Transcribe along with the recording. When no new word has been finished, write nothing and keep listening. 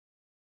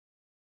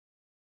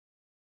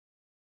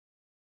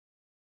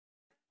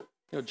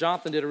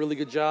Jonathan did a really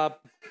good job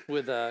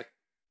with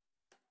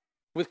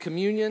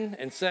communion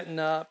and setting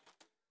up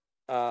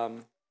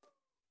Palm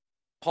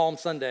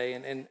Sunday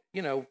and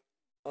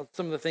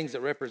some of the things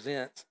it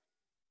represents.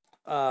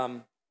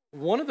 One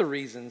of the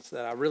reasons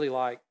that I really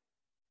like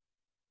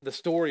the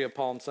story of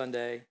Palm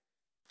Sunday,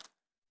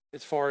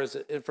 as far as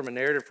from a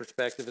narrative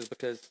perspective, is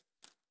because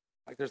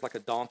there's a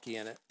donkey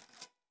in it.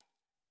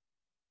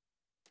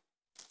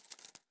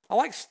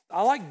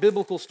 I like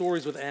biblical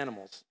stories with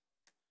animals.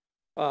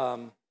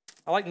 I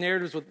like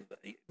narratives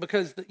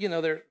because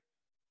they're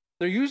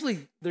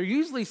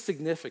usually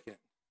significant.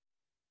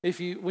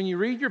 When you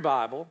read your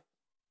Bible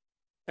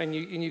and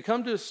you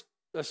come to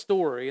a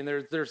story and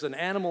there's an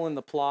animal in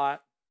the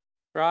plot,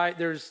 right?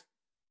 They're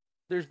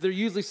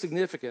usually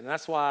significant. And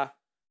that's why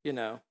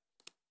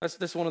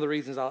that's one of the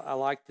reasons I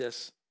like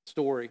this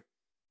story,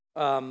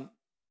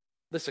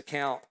 this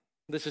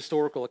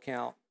historical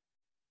account.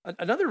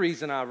 Another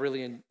reason I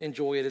really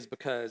enjoy it is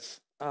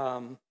because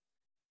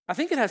I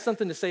think it has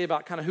something to say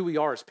about kind of who we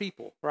are as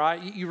people,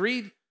 right? You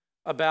read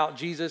about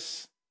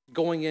Jesus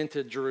going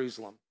into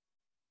Jerusalem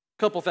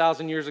a couple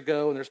thousand years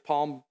ago, and there's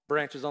palm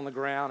branches on the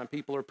ground, and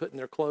people are putting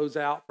their clothes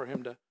out for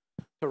him to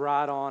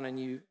ride on.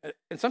 And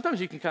sometimes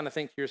you can kind of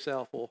think to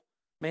yourself, well,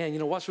 man,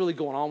 what's really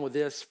going on with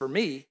this for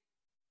me,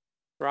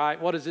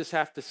 right? What does this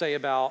have to say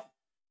about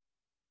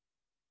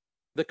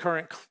the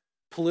current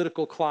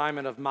political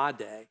climate of my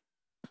day?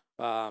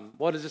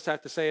 What does this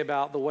have to say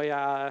about the way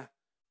I,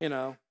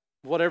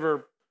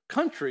 whatever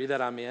country that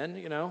I'm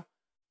in,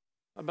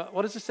 about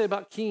what does it say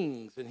about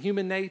kings and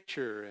human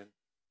nature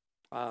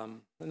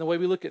and the way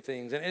we look at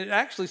things? And it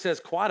actually says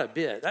quite a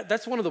bit.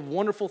 That's one of the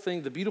wonderful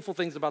things, the beautiful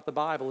things about the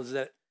Bible is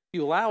that if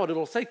you allow it,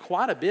 it'll say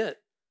quite a bit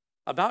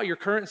about your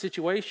current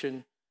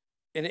situation,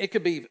 and it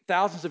could be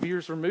thousands of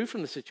years removed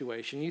from the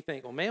situation. You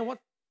think, well, man,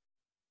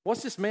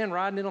 what's this man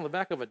riding in on the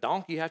back of a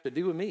donkey have to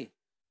do with me?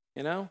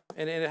 And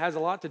it has a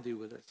lot to do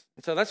with us.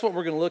 And so that's what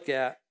we're going to look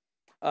at.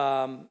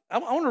 I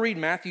want to read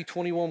Matthew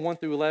 21, 1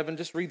 through 11.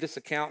 Just read this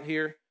account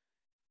here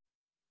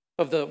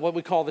of what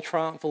we call the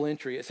triumphal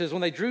entry. It says,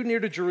 when they drew near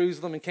to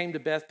Jerusalem and came to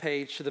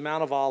Bethpage, to the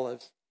Mount of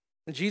Olives,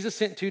 and Jesus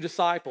sent 2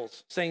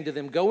 disciples, saying to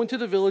them, go into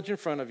the village in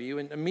front of you,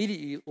 and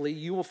immediately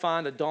you will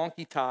find a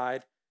donkey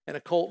tied and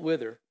a colt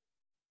with her.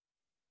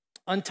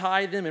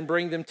 Untie them and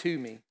bring them to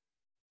me.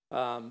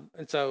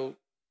 And so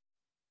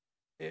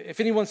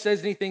if anyone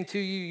says anything to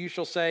you, you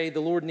shall say,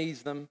 the Lord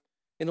needs them,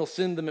 and he'll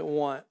send them at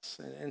once.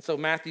 And so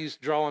Matthew's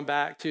drawing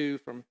back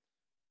from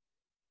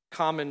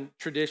common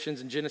traditions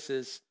in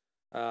Genesis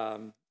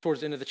towards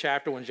the end of the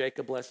chapter when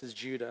Jacob blesses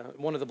Judah.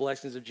 One of the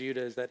blessings of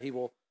Judah is that he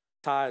will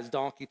tie his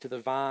donkey to the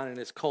vine and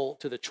his colt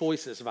to the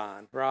choicest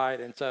vine,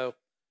 right? And so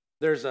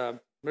there's an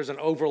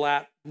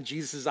overlap in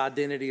Jesus'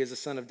 identity as the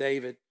son of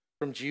David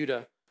from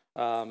Judah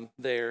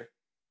there.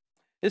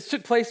 This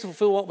took place to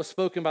fulfill what was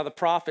spoken by the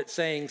prophet,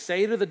 saying,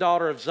 say to the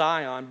daughter of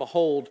Zion,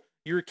 behold,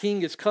 your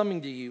king is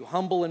coming to you,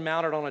 humble and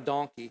mounted on a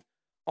donkey,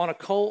 on a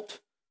colt,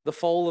 the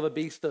foal of a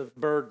beast of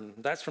burden.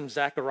 That's from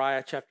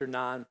Zechariah chapter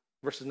 9,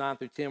 verses 9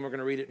 through 10. We're going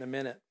to read it in a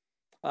minute.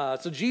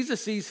 So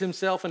Jesus sees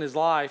himself and his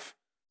life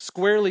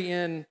squarely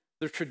in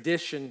the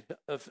tradition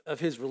of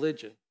his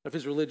religion, of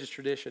his religious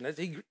tradition. As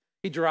he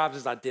derives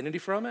his identity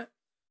from it.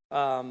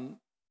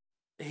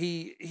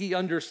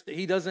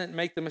 He doesn't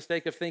make the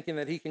mistake of thinking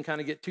that he can kind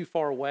of get too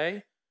far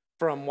away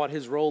from what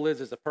his role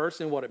is as a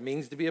person, what it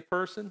means to be a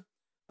person.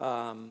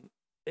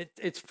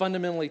 It's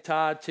fundamentally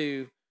tied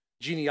to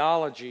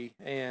genealogy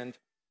and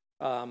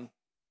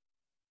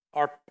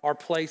our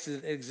place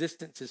in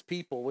existence as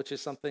people, which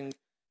is something,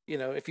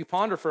 if you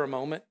ponder for a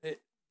moment,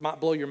 it might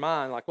blow your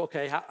mind. Like,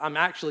 okay, I'm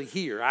actually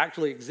here. I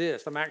actually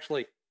exist. I'm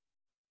actually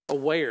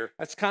aware.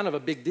 That's kind of a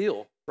big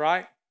deal,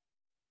 right?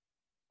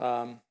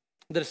 The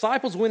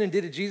disciples went and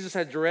did as Jesus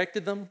had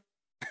directed them.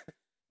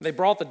 They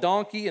brought the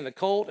donkey and the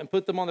colt and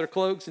put them on their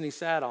cloaks, and he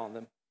sat on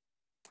them.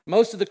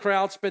 Most of the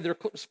crowd spread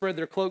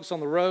their cloaks on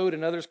the road,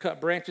 and others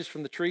cut branches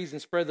from the trees and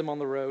spread them on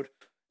the road.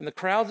 And the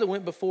crowds that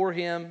went before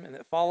him and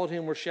that followed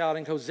him were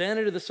shouting,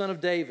 Hosanna to the Son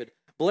of David.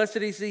 Blessed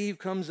is he who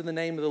comes in the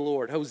name of the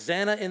Lord.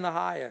 Hosanna in the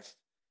highest.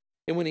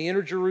 And when he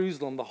entered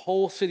Jerusalem, the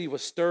whole city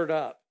was stirred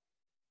up,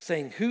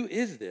 saying, who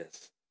is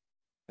this?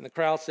 And the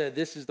crowd said,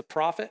 this is the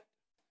prophet,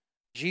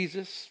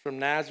 Jesus from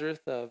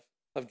Nazareth of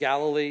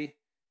Galilee.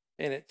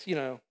 And it's,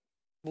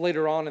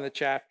 later on in the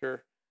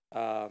chapter,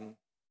 in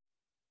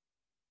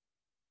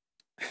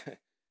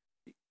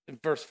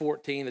verse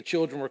 14, the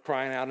children were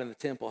crying out in the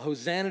temple,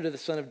 Hosanna to the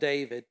Son of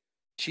David.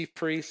 Chief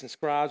priests and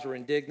scribes were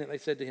indignant. They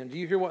said to him, do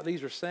you hear what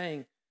these are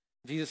saying?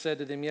 Jesus said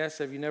to them, yes,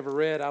 have you never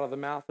read, out of the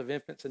mouth of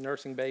infants and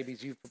nursing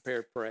babies you've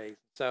prepared praise?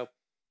 So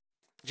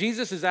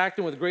Jesus is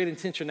acting with great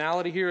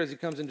intentionality here as he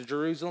comes into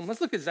Jerusalem. Let's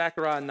look at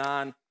Zechariah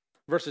 9,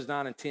 verses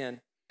 9 and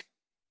 10.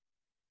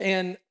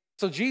 And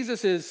so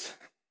Jesus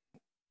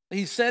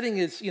he's setting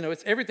his,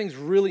 everything's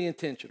really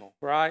intentional,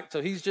 right?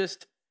 So he's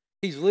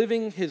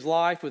living his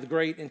life with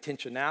great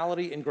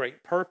intentionality and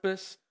great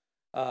purpose.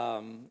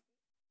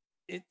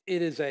 It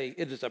is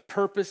a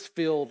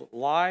purpose-filled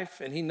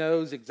life, and he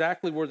knows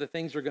exactly where the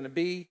things are going to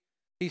be.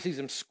 He sees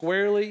them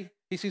squarely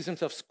He sees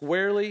himself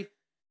squarely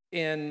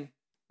in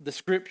the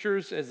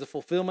scriptures as the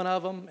fulfillment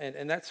of them,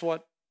 and that's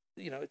what,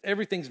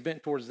 everything's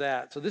bent towards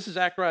that. So this is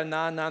Zechariah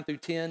 9 through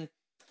 10.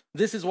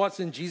 This is what's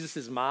in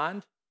Jesus'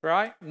 mind,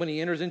 right? When he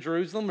enters in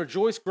Jerusalem.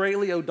 Rejoice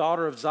greatly, O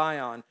daughter of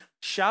Zion.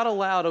 Shout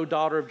aloud, O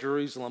daughter of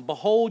Jerusalem.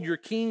 Behold, your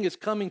king is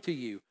coming to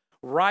you.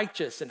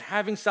 Righteous and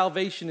having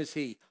salvation is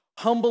he.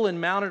 Humble and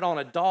mounted on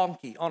a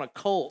donkey, on a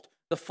colt,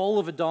 the foal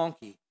of a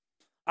donkey.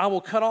 I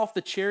will cut off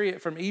the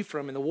chariot from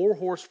Ephraim and the war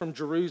horse from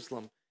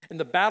Jerusalem. And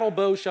the battle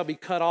bow shall be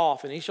cut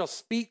off, and he shall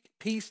speak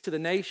peace to the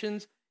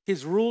nations.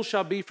 His rule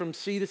shall be from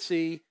sea to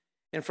sea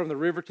and from the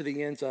river to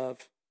the ends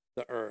of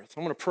the earth.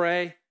 I'm going to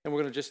pray, and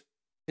we're going to just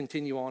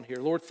continue on here.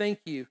 Lord, thank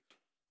you.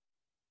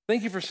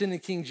 Thank you for sending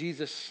King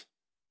Jesus.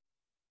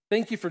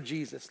 Thank you for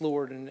Jesus,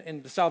 Lord,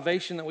 and the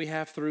salvation that we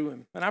have through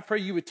him. And I pray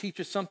you would teach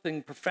us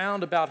something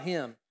profound about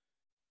him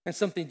and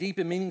something deep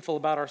and meaningful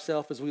about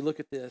ourselves as we look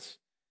at this,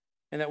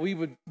 and that we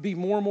would be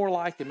more and more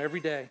like him every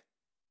day.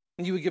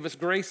 And you would give us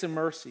grace and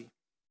mercy.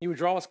 You would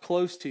draw us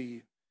close to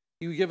you.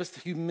 You would give us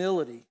the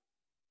humility.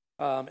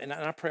 And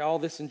I pray all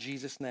this in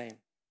Jesus' name.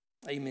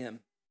 Amen.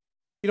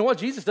 You know what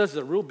Jesus does is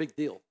a real big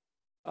deal.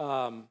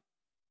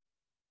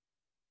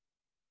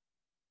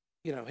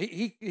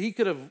 He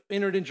could have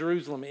entered in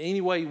Jerusalem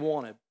any way he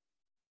wanted,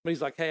 but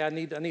he's like, hey, I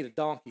need a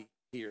donkey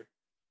here.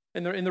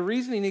 And the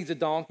reason he needs a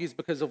donkey is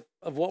because of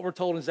what we're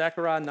told in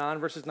Zechariah 9,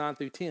 verses 9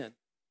 through 10.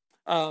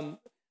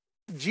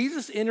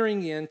 Jesus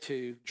entering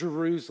into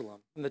Jerusalem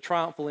in the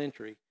triumphal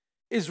entry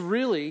is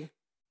really,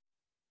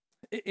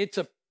 it's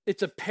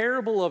a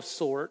parable of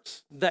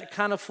sorts that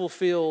kind of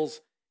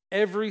fulfills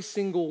every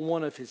single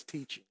one of his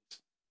teachings.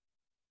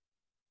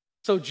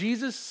 So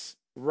Jesus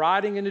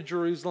riding into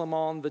Jerusalem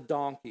on the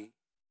donkey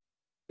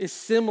is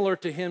similar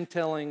to him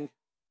telling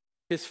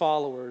his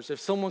followers, if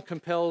someone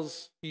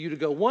compels you to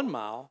go 1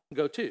 mile,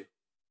 go 2.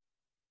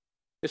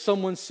 If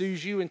someone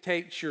sues you and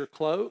takes your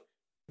cloak,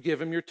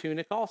 give him your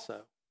tunic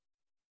also.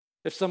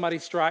 If somebody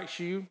strikes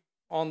you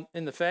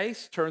in the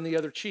face, turn the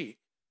other cheek.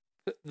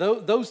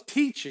 Those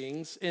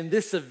teachings in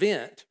this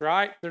event,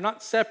 right, they're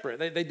not separate.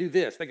 They do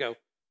this. They go,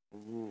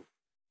 ooh.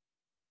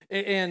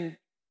 And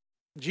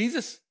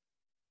Jesus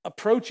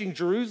approaching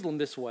Jerusalem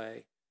this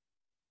way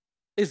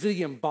is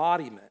the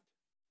embodiment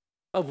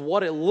of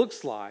what it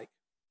looks like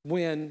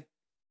when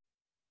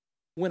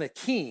a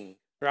king,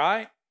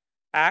 right,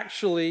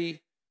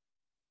 actually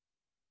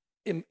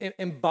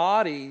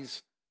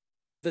embodies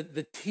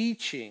the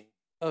teaching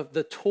of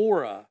the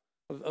Torah,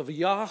 of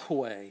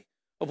Yahweh,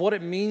 of what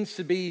it means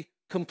to be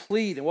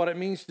complete and what it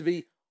means to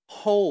be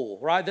whole,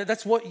 right?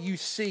 That's what you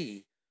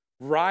see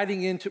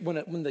riding into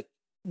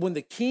when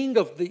the king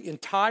of the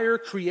entire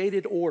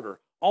created order,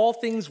 all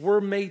things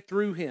were made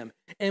through him,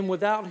 and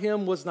without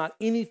him was not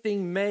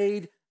anything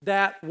made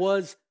that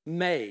was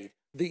made.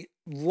 The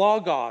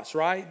Logos,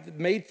 right,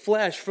 made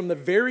flesh from the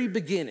very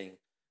beginning,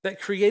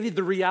 that created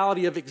the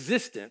reality of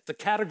existence, the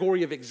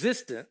category of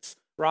existence,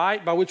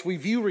 right, by which we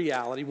view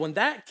reality. When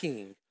that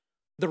king,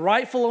 the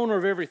rightful owner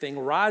of everything,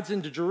 rides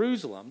into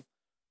Jerusalem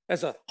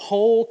as a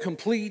whole,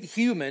 complete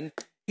human,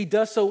 he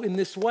does so in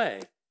this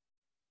way.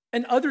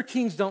 And other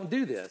kings don't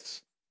do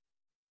this.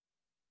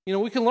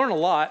 We can learn a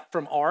lot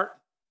from art,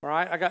 all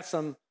right? I got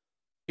some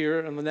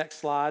here on the next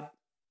slide.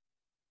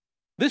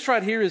 This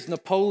right here is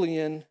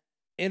Napoleon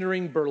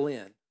entering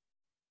Berlin.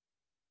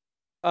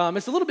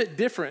 It's a little bit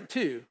different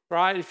too,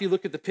 right? If you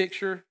look at the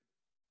picture,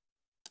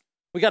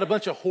 we got a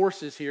bunch of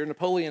horses here.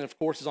 Napoleon, of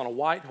course, is on a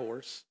white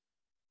horse,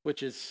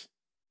 which is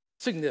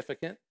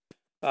significant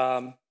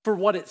for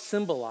what it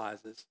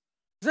symbolizes.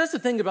 That's the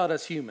thing about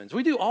us humans.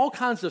 We do all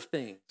kinds of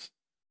things,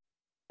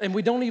 and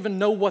we don't even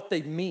know what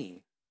they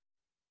mean.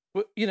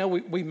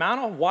 We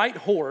mount a white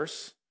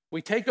horse,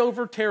 we take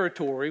over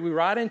territory, we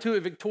ride into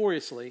it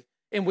victoriously,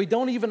 and we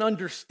don't even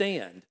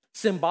understand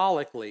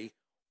symbolically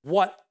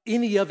what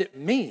any of it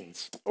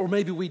means. Or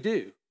maybe we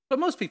do, but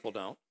most people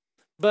don't.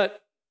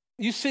 But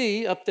you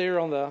see up there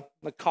on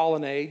the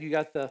colonnade, you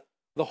got the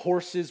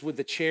horses with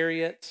the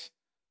chariots.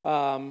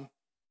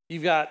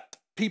 You've got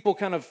people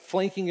kind of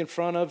flanking in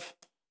front of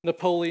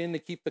Napoleon to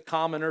keep the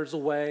commoners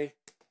away.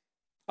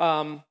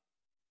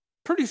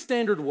 Pretty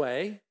standard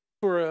way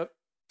for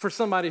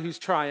somebody who's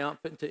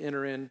triumphant to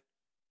enter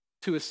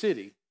into a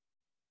city.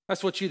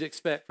 That's what you'd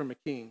expect from a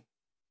king.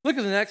 Look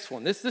at the next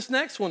one. This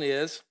next one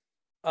is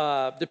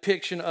a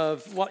depiction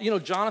of what,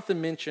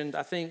 Jonathan mentioned,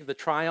 I think, the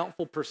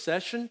triumphal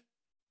procession,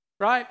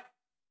 right?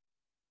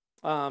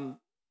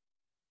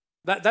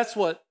 That's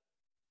what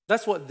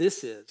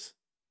this is.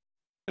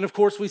 And of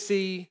course, we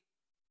see,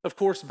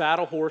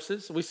 battle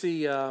horses. We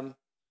see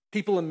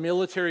people in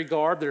military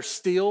garb. They're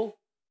steel,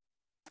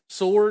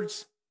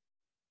 swords.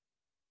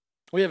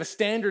 We have a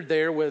standard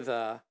there with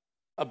a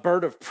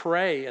bird of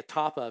prey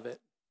atop of it,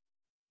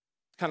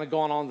 kind of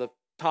going on the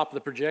top of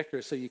the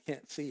projector so you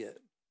can't see it.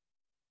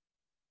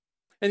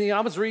 And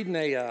I was reading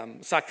a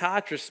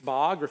psychiatrist's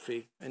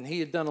biography, and he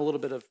had done a little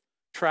bit of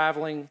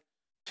traveling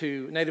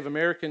to Native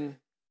American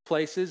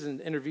places and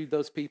interviewed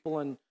those people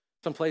in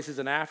some places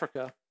in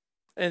Africa.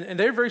 And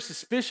they're very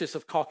suspicious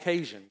of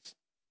Caucasians.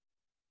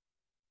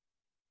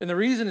 And the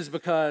reason is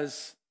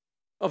because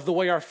of the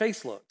way our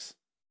face looks.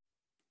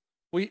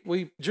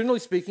 We generally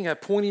speaking,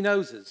 have pointy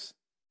noses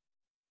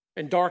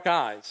and dark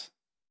eyes,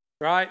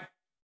 right?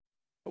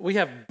 We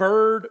have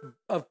bird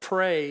of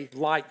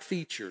prey-like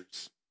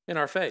features in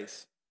our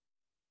face.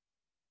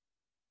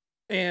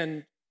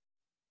 And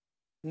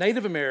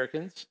Native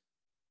Americans,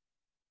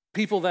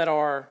 people that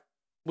are,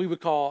 we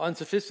would call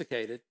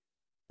unsophisticated,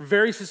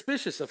 very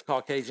suspicious of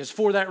Caucasians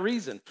for that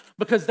reason,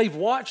 because they've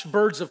watched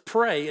birds of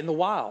prey in the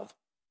wild,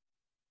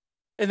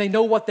 and they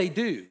know what they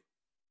do,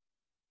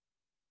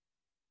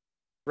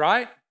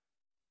 right?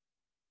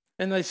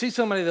 And they see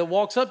somebody that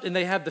walks up and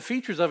they have the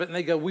features of it, and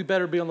they go, we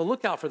better be on the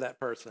lookout for that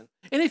person.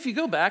 And if you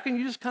go back and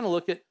you just kind of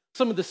look at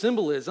some of the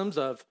symbolisms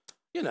of,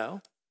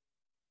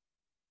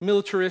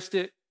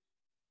 militaristic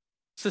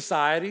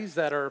societies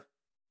that are,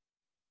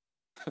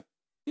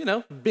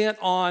 bent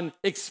on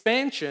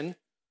expansion,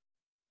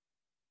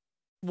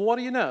 what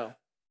do you know?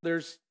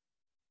 There's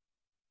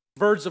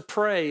birds of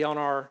prey on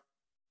our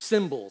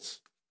symbols,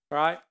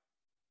 right?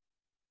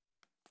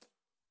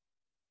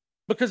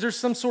 Because there's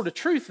some sort of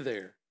truth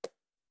there.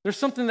 There's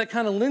something that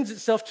kind of lends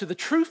itself to the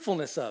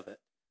truthfulness of it.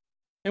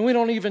 And we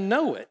don't even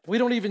know it. We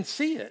don't even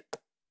see it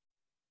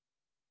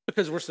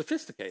because we're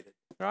sophisticated,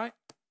 right?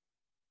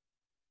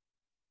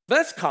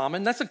 That's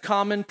common. That's a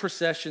common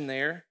procession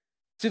there.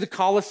 See the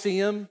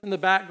Colosseum in the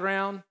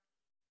background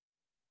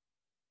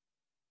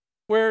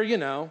where,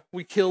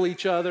 we kill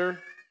each other.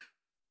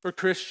 We're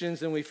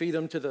Christians and we feed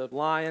them to the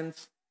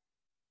lions.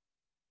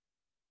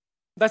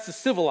 That's a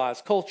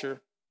civilized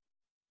culture.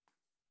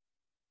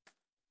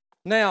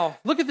 Now,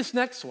 look at this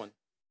next one.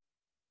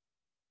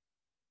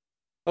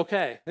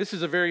 Okay, this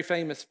is a very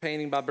famous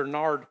painting by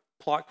Bernard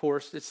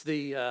Plotkhorst. It's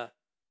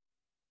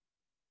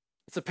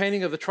a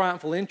painting of the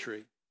triumphal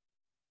entry.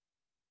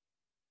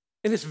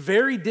 And it's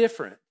very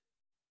different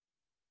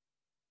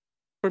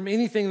from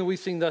anything that we've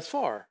seen thus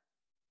far.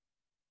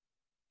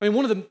 I mean,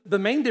 one of the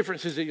main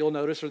differences that you'll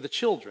notice are the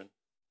children.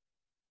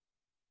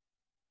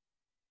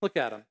 Look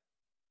at them.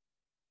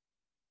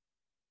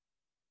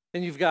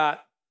 And you've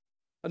got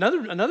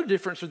another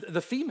difference with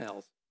the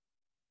females.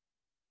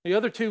 The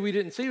other two we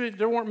didn't see.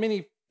 There weren't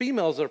many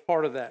females that are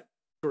part of that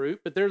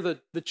group, but they're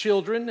the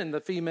children and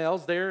the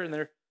females there, and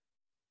they're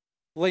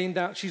laying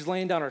down. She's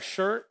laying down her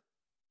shirt.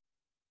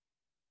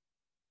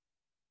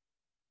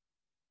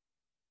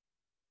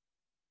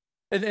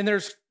 And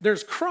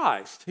there's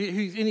Christ.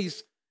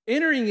 He's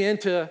entering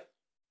into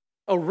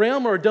a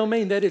realm or a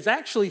domain that is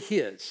actually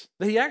his,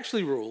 that he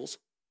actually rules.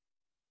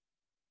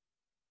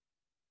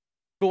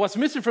 But what's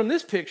missing from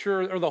this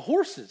picture are the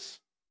horses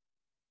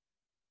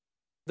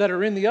that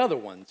are in the other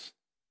ones.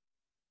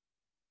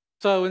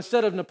 So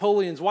instead of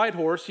Napoleon's white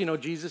horse,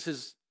 Jesus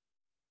is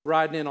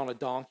riding in on a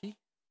donkey.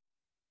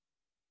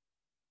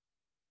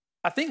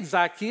 I think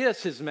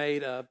Zacchaeus has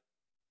made an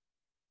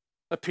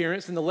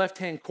appearance in the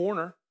left-hand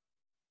corner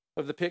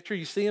of the picture.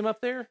 You see him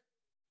up there?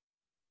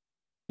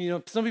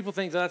 Some people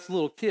think that's a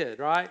little kid,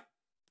 right?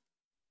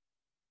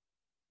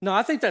 No,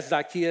 I think that's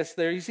Zacchaeus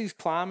there. He's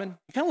climbing.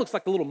 He kind of looks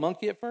like a little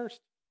monkey at first.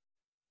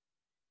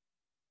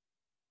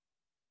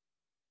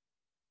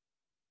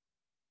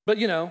 But,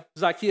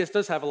 Zacchaeus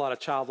does have a lot of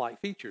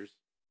childlike features.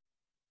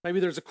 Maybe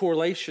there's a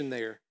correlation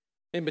there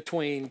in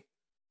between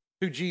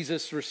who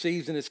Jesus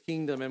receives in his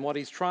kingdom and what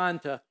he's trying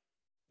to,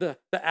 the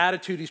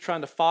attitude he's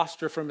trying to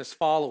foster from his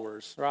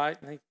followers, right?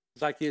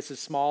 Zacchaeus is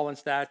small in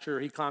stature.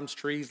 He climbs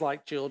trees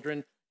like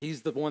children.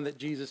 He's the one that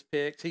Jesus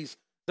picks.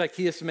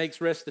 Zacchaeus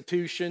makes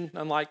restitution,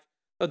 unlike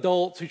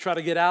adults who try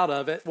to get out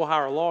of it. We'll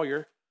hire a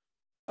lawyer.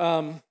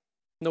 No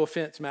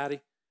offense,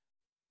 Maddie.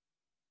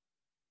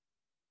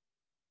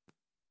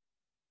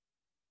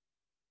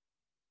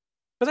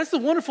 But that's the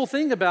wonderful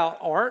thing about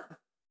art,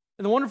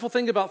 and the wonderful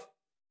thing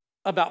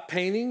about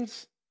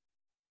paintings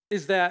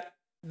is that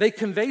they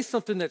convey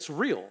something that's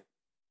real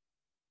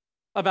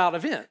about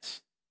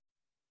events.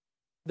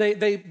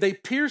 They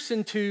pierce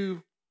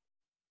into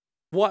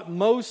what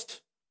most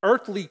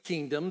earthly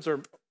kingdoms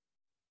or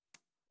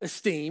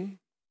esteem.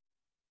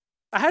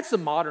 I had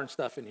some modern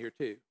stuff in here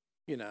too,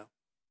 So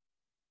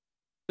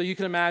you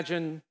can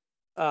imagine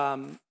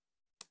the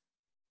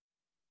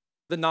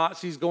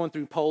Nazis going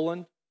through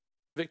Poland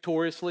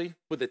victoriously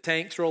with the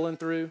tanks rolling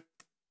through.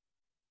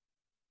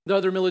 The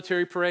other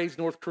military parades,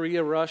 North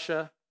Korea,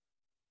 Russia.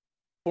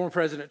 Former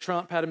President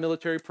Trump had a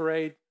military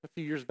parade a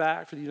few years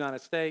back for the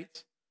United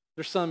States.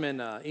 There's some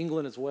in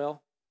England as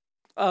well.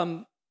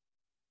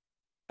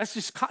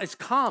 It's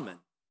common.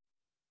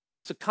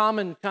 It's a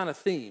common kind of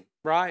theme,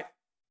 right?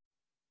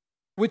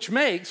 Which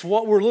makes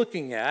what we're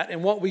looking at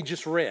and what we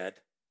just read.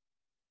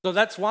 So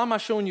that's why am I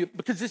showing you,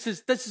 because this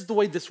is the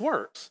way this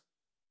works.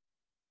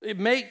 It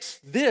makes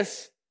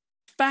this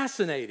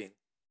fascinating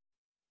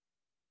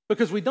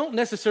because we don't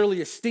necessarily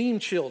esteem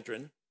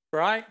children,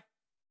 right?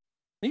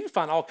 You can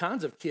find all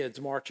kinds of kids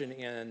marching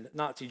in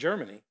Nazi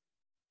Germany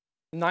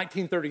in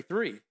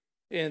 1933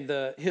 in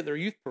the Hitler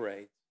Youth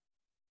Parade,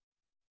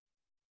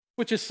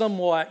 which is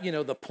somewhat,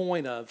 the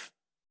point of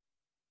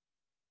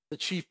the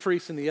chief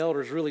priests and the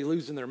elders really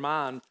losing their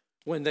mind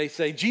when they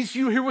say, Jesus,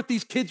 you hear what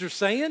these kids are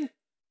saying?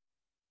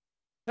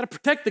 Got to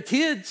protect the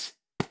kids.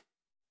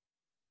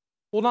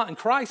 Well, not in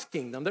Christ's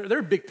kingdom. They're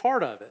a big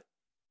part of it.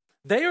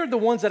 They are the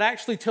ones that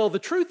actually tell the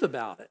truth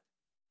about it.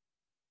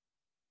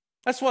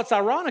 That's what's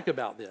ironic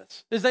about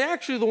this, is they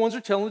actually are the ones who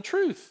are telling the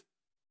truth.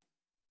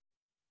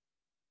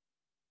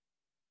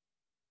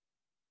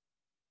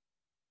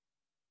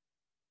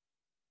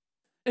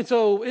 And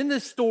so in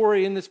this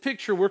story, in this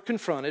picture, we're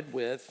confronted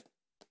with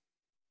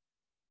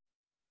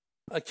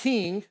a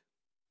king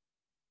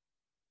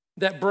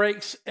that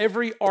breaks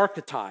every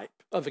archetype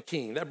of a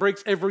king, that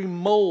breaks every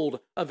mold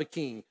of a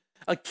king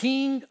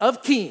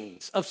of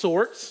kings of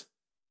sorts,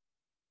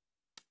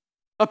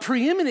 a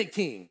preeminent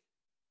king.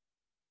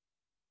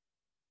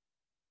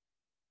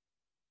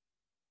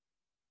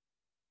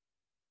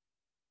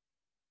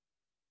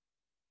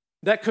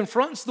 That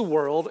confronts the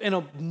world in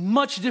a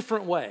much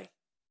different way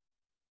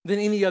than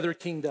any other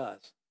king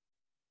does.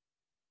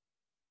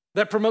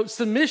 That promotes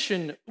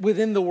submission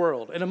within the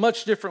world in a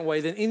much different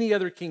way than any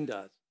other king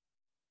does.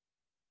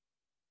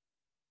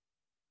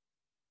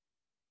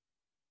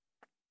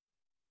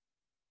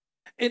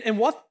 And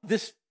what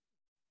this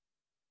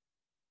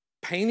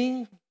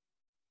painting,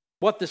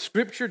 what the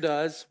scripture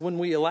does when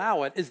we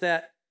allow it is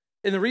that,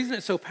 and the reason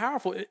it's so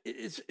powerful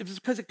is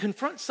because it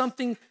confronts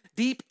something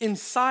deep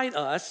inside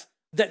us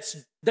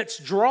that's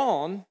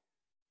drawn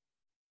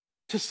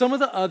to some of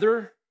the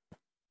other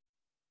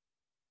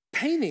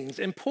paintings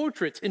and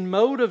portraits in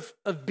mode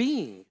of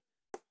being.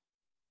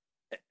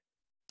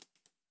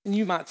 And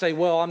you might say,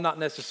 well, I'm not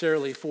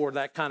necessarily for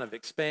that kind of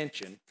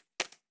expansion.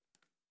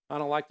 I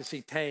don't like to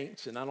see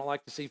tanks, and I don't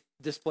like to see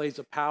displays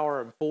of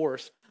power and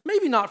force.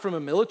 Maybe not from a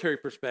military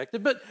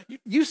perspective, but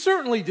you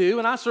certainly do,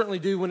 and I certainly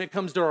do when it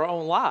comes to our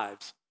own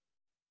lives.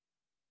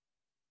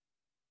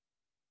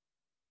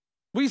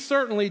 We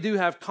certainly do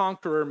have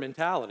conqueror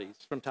mentalities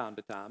from time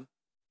to time.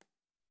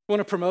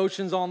 When a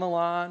promotion's on the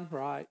line,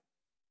 right?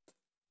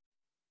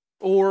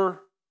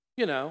 Or,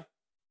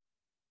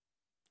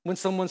 when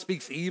someone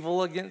speaks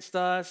evil against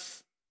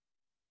us,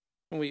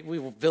 and we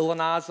will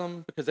villainize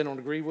them because they don't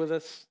agree with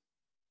us.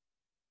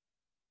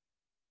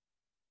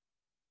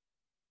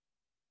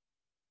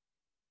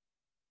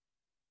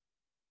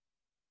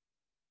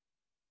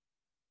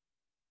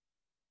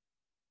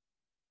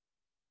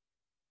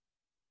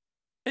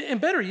 And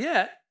better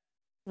yet,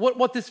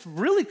 what this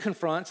really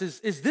confronts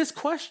is this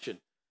question.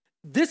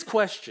 This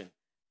question.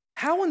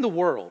 How in the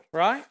world,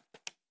 right?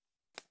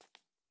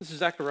 This is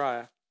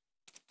Zechariah.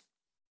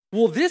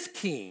 Will this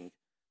king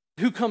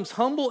who comes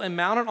humble and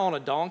mounted on a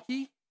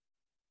donkey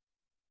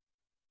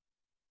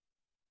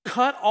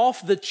cut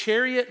off the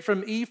chariot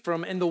from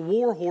Ephraim and the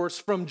war horse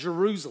from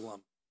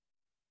Jerusalem?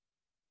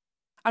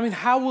 I mean,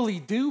 how will he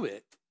do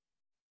it?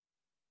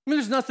 I mean,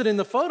 there's nothing in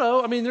the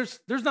photo. I mean,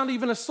 there's not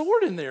even a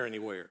sword in there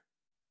anywhere.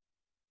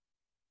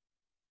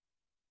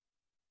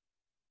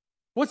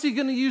 What's he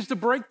going to use to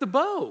break the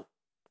bow?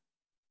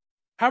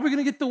 How are we going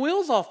to get the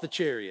wheels off the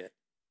chariot?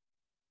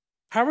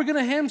 How are we going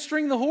to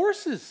hamstring the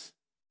horses?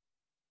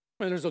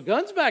 I mean, there's no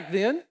guns back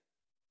then.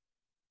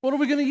 What are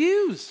we going to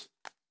use?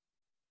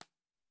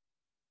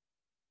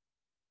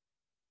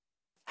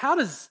 How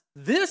does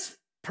this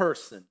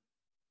person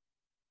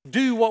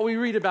do what we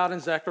read about in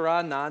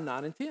Zechariah 9,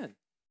 9, and 10?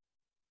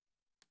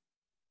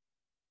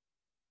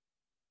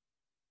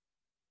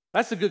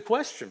 That's a good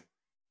question.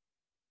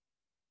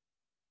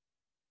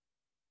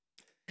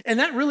 And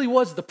that really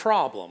was the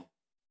problem.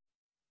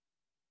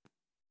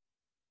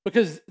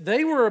 Because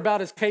they were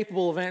about as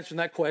capable of answering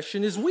that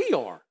question as we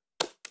are.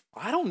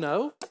 I don't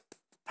know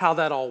how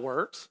that all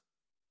works.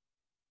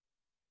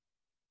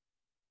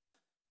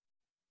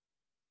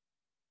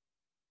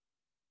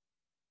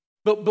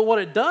 But what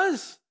it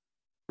does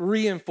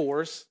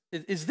reinforce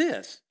is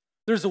this.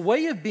 There's a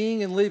way of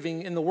being and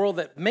living in the world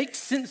that makes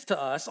sense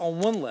to us on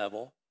one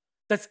level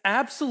that's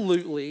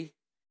absolutely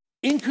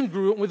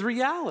incongruent with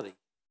reality.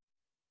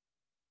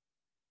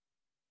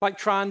 Like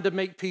trying to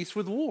make peace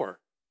with war.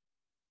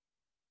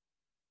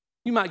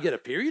 You might get a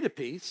period of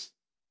peace,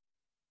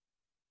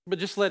 but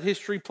just let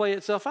history play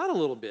itself out a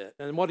little bit.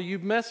 And what are you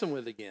messing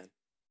with again?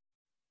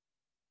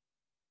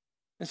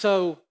 And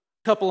so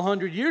a couple of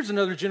 100 years,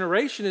 another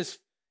generation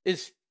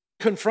is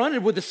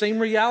confronted with the same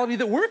reality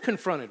that we're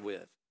confronted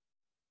with.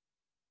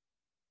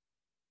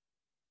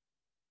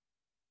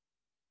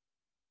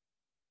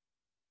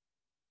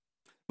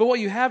 But what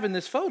you have in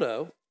this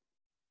photo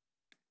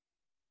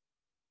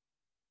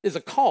is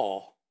a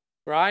call,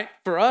 right?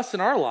 For us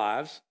in our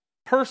lives,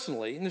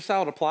 personally, and this is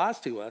how it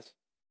applies to us,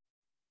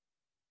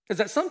 is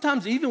that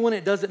sometimes even when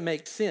it doesn't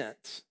make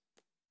sense,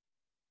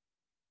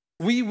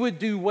 we would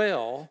do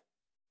well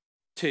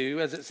to,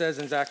 as it says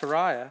in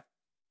Zechariah,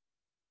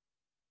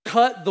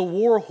 cut the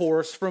war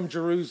horse from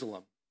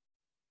Jerusalem.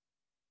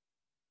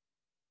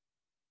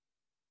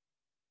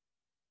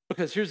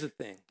 Because here's the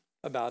thing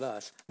about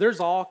us.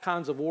 There's all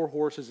kinds of war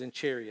horses and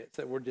chariots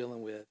that we're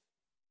dealing with,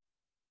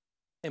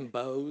 and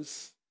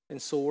bows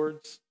and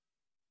swords.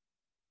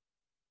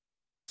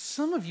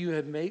 Some of you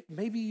have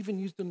maybe even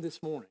used them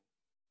this morning.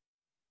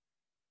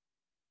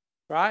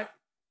 Right?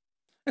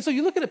 And so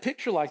you look at a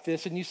picture like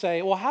this and you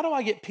say, well, how do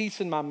I get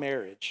peace in my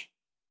marriage?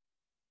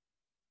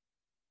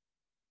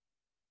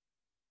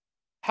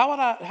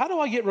 How do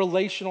I get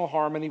relational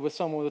harmony with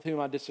someone with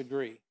whom I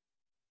disagree?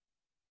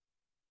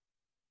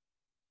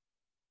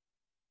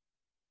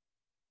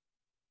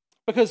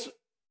 Because,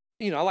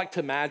 I like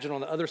to imagine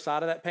on the other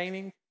side of that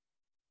painting,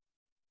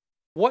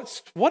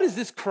 what is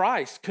this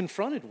Christ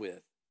confronted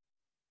with?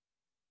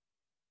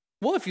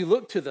 Well, if you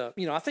look to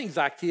I think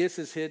Zacchaeus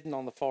is hidden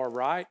on the far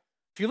right.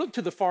 If you look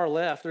to the far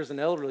left, there's an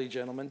elderly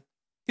gentleman.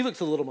 He looks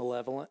a little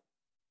malevolent.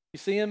 You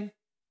see him?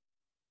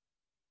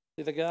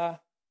 See the guy?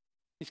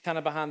 He's kind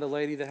of behind the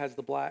lady that has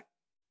the black.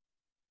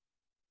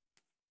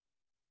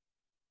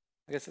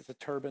 I guess it's a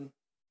turban.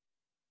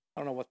 I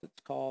don't know what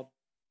it's called.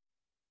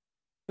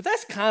 But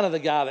that's kind of the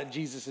guy that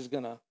Jesus is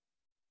going to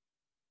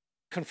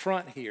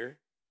confront here.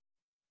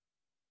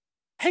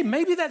 Hey,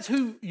 maybe that's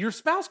who your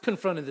spouse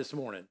confronted this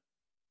morning.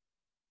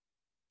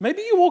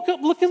 Maybe you woke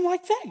up looking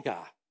like that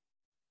guy.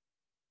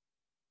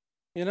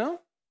 Well,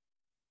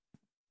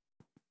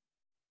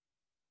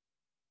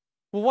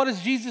 what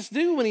does Jesus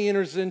do when he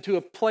enters into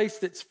a place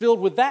that's filled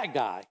with that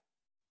guy?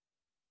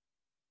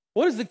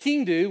 What does the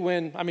king do what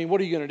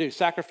are you going to do?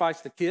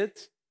 Sacrifice the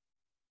kids?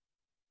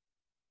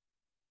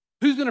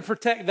 Who's going to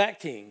protect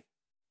that king?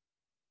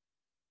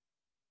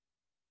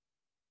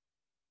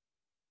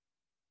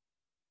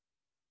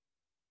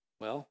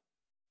 Well,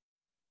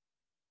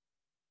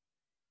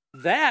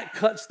 that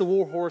cuts the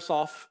war horse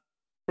off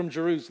from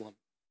Jerusalem.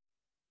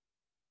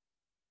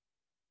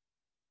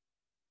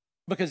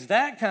 Because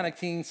that kind of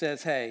king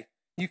says, hey,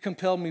 you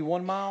compelled me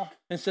 1 mile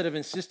instead of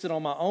insisting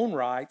on my own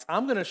rights.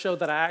 I'm going to show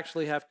that I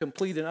actually have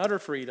complete and utter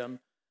freedom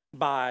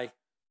by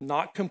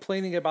not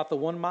complaining about the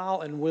 1 mile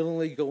and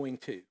willingly going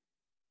 2.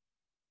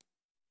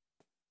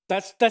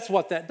 That's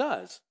what that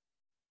does.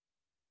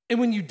 And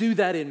when you do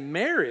that in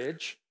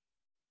marriage,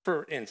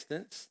 for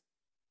instance,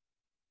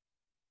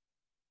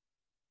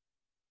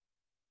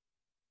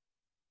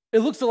 it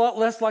looks a lot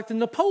less like the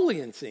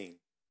Napoleon scene.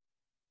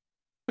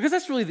 Because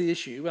that's really the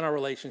issue in our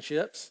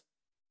relationships,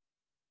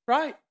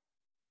 right?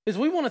 Is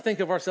we want to think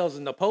of ourselves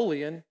as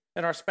Napoleon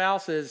and our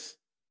spouse is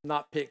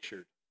not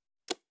pictured.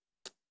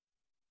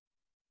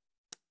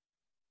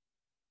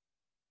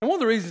 And one of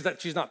the reasons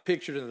that she's not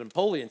pictured in the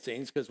Napoleon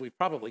scene is because we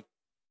probably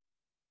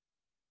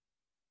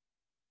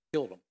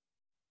killed them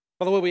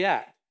by the way we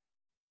act.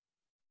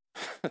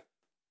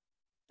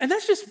 And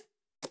that's just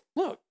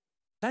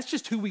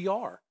who we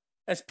are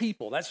as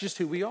people. That's just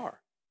who we are.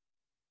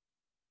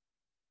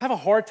 I have a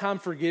hard time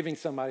forgiving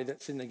somebody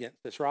that's sinned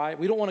against us, right?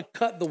 We don't want to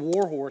cut the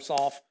war horse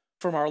off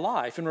from our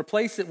life and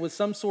replace it with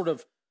some sort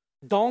of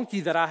donkey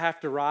that I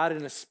have to ride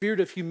in a spirit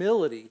of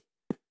humility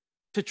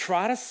to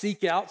try to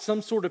seek out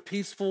some sort of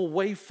peaceful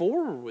way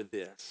forward with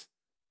this.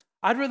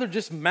 I'd rather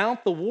just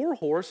mount the war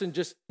horse and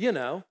just,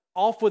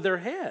 off with their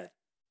head.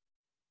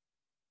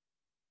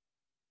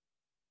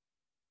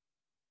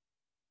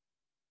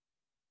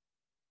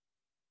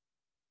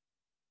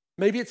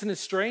 Maybe it's an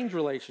estranged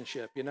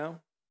relationship,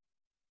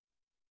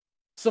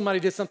 Somebody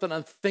did something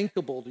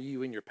unthinkable to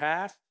you in your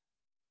past.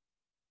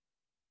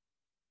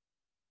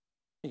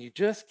 And you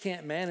just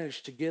can't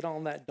manage to get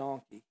on that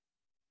donkey.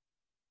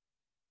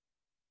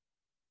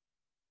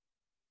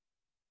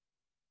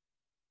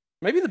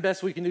 Maybe the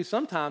best we can do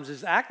sometimes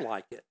is act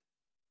like it.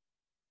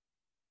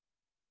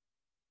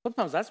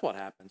 Sometimes that's what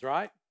happens,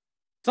 right?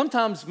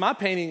 Sometimes my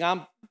painting,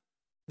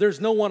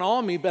 there's no one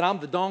on me, but I'm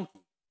the donkey.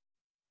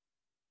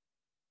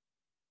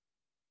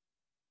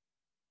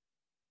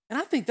 And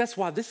I think that's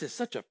why this is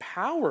such a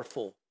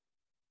powerful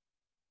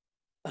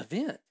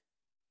event,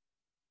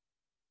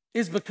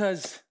 is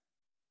because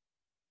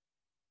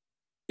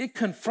it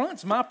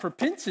confronts my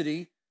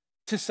propensity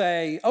to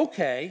say,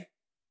 okay,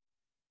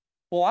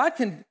 well, I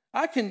can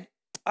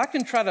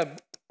try to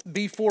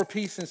be for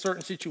peace in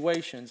certain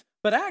situations,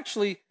 but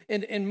actually,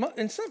 in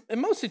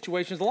most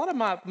situations, a lot of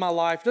my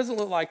life doesn't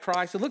look like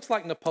Christ. It looks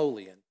like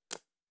Napoleon.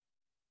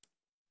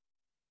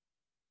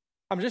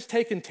 I'm just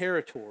taking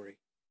territory.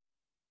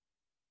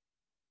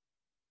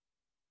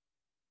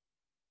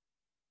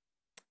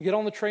 Get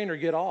on the train or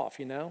get off,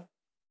 Man.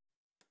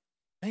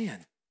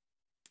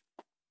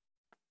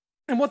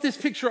 And what this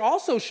picture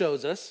also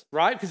shows us,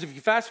 right? Because if you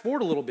fast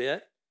forward a little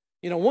bit,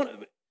 one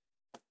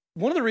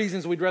of the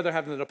reasons we'd rather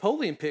have the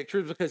Napoleon picture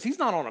is because he's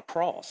not on a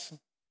cross.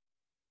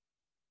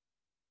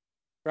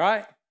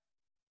 Right?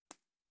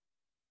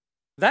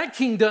 That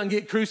king doesn't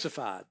get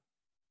crucified.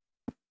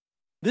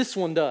 This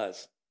one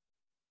does.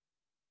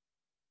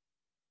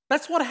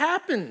 That's what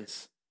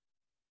happens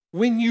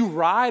when you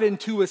ride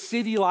into a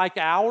city like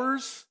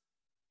ours,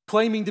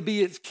 claiming to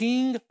be its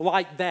king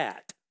like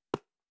that.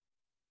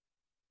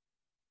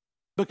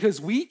 Because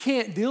we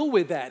can't deal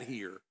with that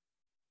here.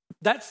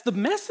 That's the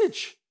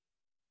message.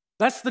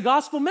 That's the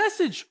gospel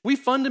message. We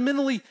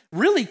fundamentally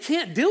really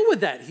can't deal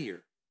with that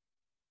here.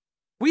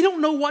 We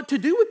don't know what to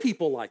do with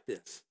people like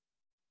this.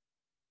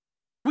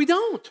 We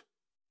don't.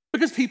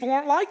 Because people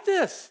aren't like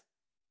this.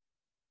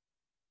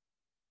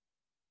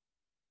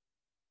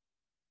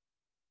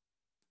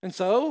 And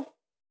so,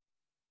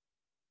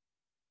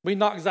 We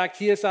knock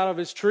Zacchaeus out of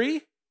his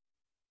tree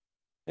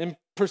and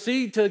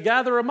proceed to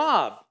gather a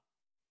mob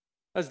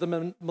as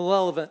the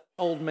malevolent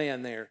old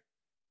man there.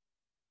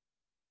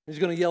 He's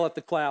going to yell at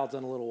the clouds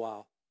in a little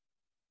while.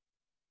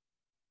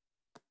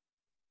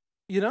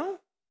 You know,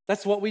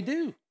 that's what we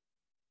do.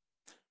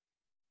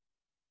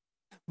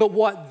 But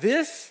what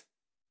this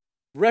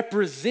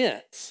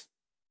represents,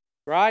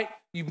 right?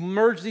 You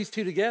merge these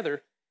two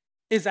together,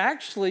 is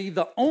actually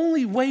the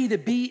only way to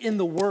be in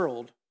the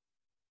world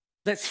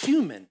that's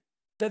human.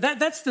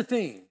 That's the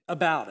thing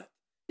about it,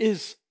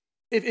 is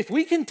if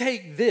we can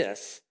take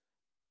this,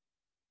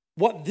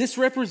 what this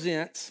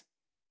represents,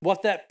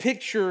 what that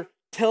picture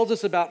tells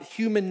us about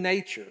human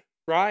nature,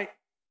 right?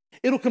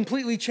 It'll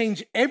completely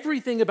change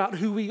everything about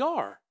who we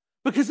are,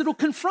 because it'll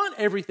confront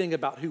everything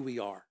about who we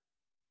are.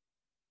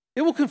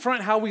 It will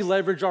confront how we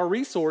leverage our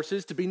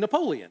resources to be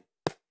Napoleon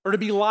or to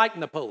be like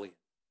Napoleon,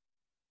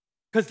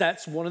 because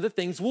that's one of the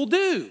things we'll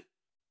do.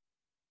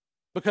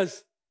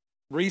 Because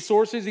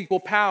resources equal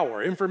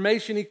power.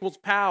 Information equals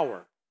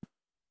power.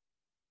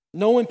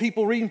 Knowing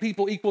people, reading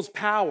people equals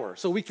power.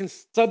 So we can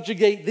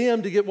subjugate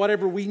them to get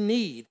whatever we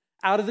need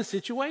out of the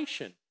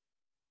situation.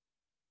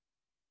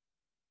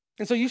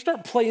 And so you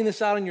start playing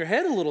this out in your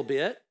head a little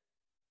bit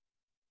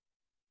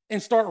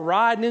and start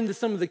riding into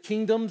some of the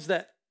kingdoms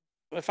that,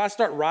 if I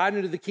start riding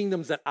into the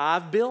kingdoms that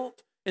I've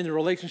built and the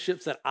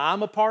relationships that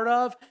I'm a part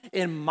of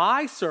in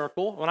my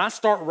circle, when I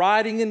start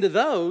riding into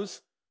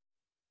those,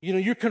 you know,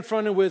 you're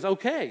confronted with,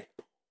 okay,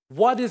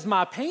 what does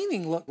my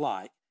painting look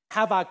like?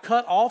 Have I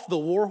cut off the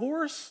war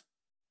horse?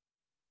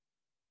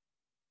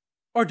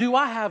 Or do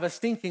I have a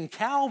stinking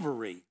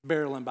cavalry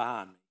barreling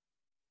behind me?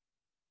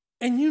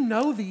 And you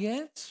know the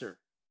answer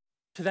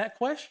to that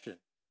question,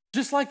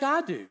 just like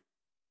I do.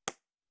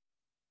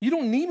 You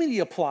don't need me to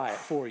apply it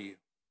for you.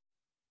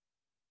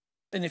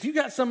 And if you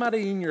got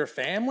somebody in your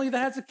family that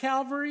has a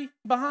cavalry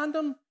behind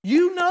them,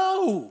 you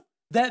know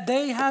that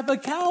they have a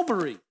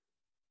cavalry.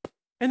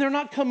 And they're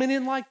not coming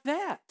in like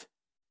that.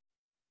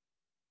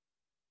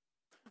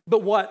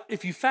 But what,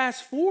 if you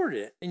fast forward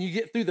it and you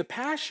get through the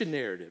passion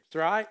narratives,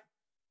 right?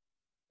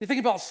 You think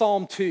about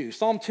Psalm 2.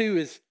 Psalm 2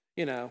 is,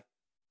 you know,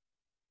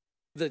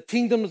 the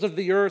kingdoms of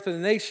the earth and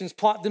the nations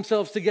plot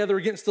themselves together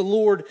against the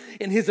Lord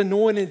and his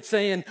anointed,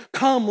 saying,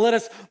 come, let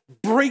us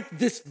break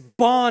this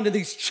bond and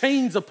these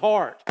chains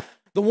apart.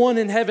 The one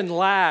in heaven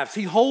laughs.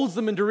 He holds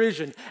them in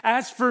derision.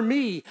 As for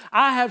me,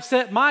 I have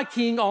set my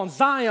king on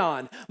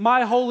Zion,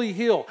 my holy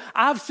hill.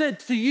 I've said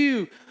to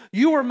you,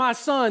 you are my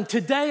son.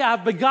 Today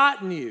I've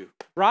begotten you.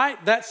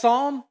 Right? That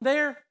psalm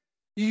there,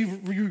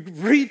 you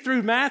read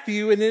through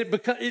Matthew and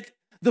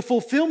the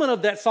fulfillment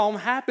of that psalm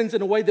happens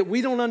in a way that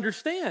we don't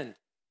understand.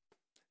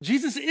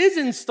 Jesus is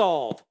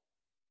installed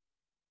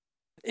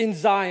in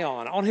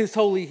Zion on his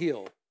holy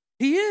hill.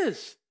 He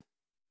is.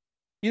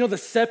 You know, the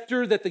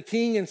scepter that the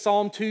king in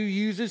Psalm 2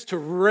 uses to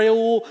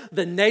rule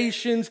the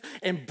nations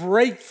and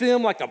break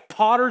them like a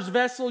potter's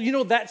vessel. You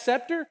know that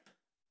scepter?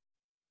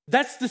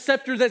 That's the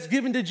scepter that's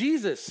given to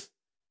Jesus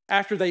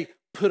after they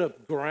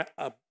put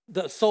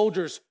the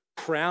soldiers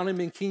crown him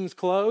in king's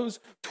clothes,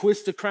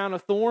 twist a crown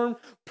of thorn,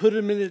 put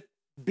him in it,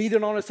 beat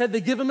it on his head. They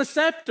give him a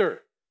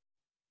scepter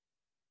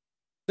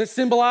that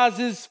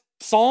symbolizes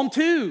Psalm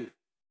 2.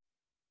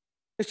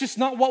 It's just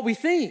not what we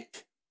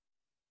think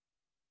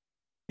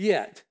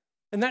yet.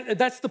 And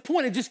that's the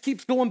point. It just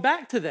keeps going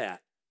back to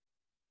that.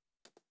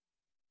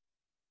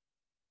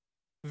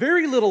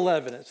 Very little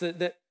evidence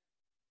that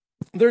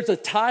there's a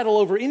title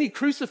over any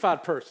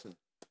crucified person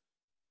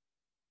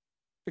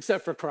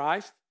except for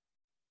Christ.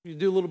 You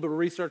do a little bit of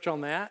research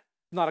on that.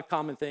 Not a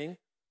common thing.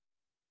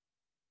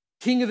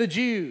 King of the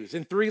Jews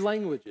in 3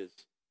 languages.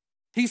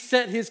 He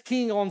set his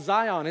king on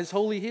Zion, his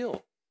holy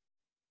hill.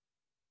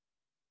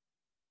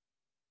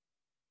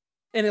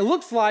 And it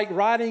looks like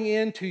riding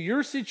into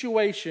your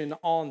situation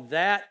on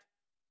that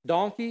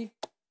donkey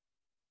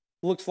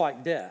looks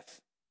like death.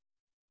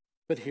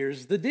 But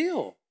here's the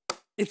deal.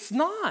 It's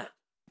not.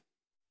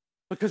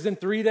 Because then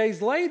 3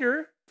 days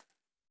later,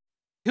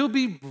 he'll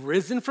be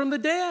risen from the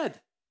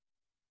dead.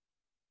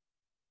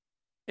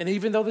 And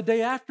even though the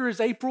day after is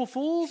April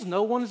Fool's,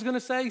 no one is going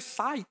to say,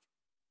 psych.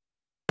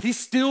 He's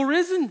still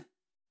risen.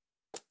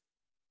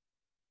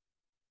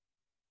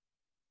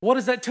 What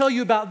does that tell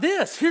you about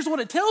this? Here's what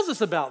it tells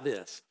us about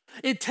this.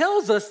 It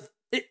tells us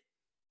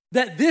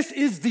that this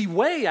is the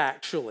way,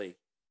 actually.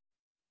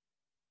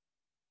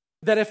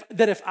 That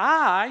if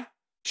I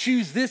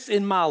choose this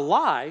in my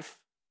life,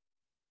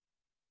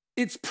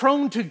 it's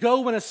prone to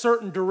go in a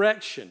certain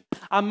direction.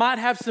 I might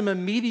have some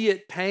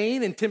immediate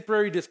pain and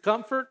temporary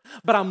discomfort,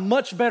 but I'm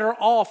much better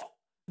off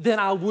than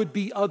I would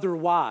be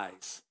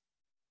otherwise.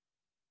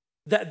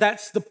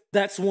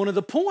 That's one of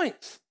the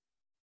points.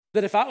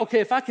 That if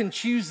I can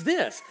choose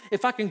this,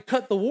 if I can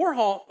cut the war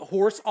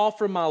horse off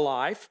from my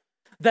life,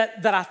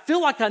 that I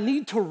feel like I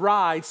need to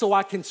ride so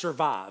I can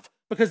survive.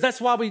 Because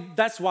that's why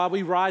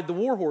we ride the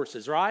war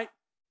horses, right?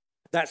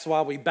 That's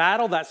why we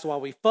battle, that's why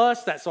we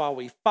fuss, that's why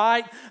we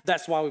fight,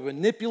 that's why we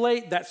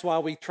manipulate, that's why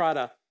we try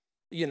to,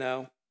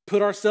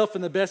 put ourselves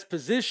in the best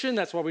position.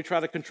 That's why we try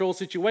to control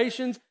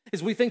situations,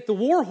 is we think the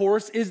war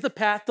horse is the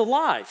path to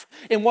life.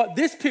 And what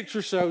this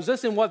picture shows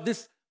us and what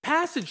this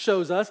passage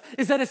shows us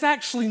is that it's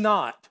actually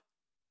not.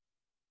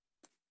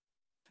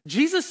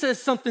 Jesus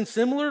says something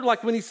similar,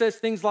 like when he says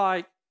things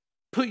like,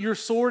 put your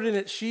sword in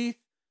its sheath.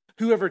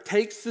 Whoever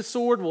takes the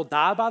sword will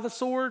die by the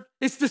sword.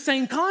 It's the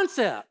same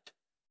concept.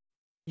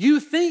 You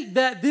think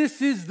that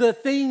this is the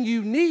thing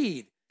you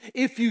need.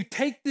 If you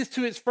take this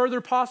to its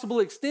further possible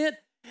extent,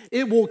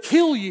 it will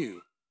kill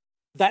you.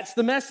 That's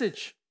the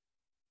message.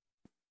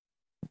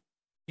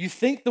 You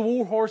think the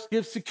war horse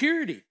gives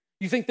security.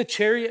 You think the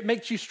chariot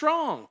makes you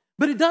strong,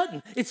 but it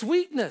doesn't. It's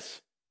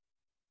weakness.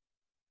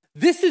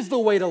 This is the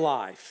way to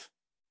life,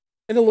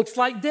 and it looks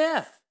like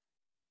death.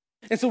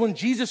 And so when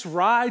Jesus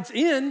rides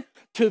in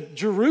to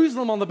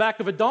Jerusalem on the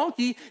back of a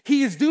donkey,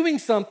 he is doing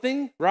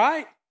something,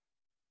 right,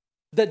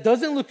 that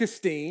doesn't look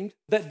esteemed,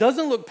 that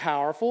doesn't look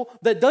powerful,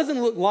 that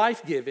doesn't look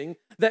life-giving,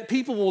 that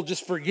people will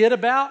just forget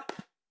about,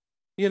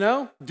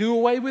 do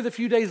away with a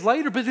few days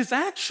later, but it's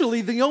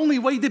actually the only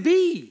way to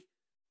be.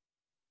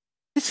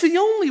 It's the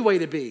only way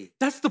to be.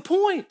 That's the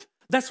point.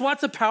 That's why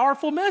it's a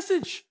powerful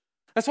message.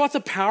 That's why it's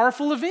a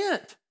powerful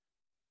event.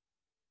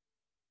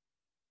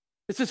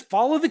 It says,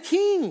 follow the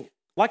king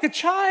like a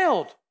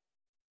child,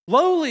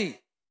 lowly,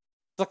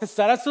 like the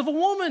status of a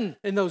woman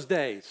in those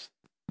days,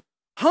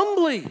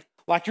 humbly,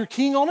 like your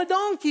king on a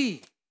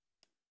donkey.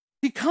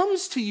 He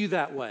comes to you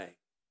that way.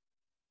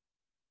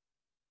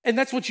 And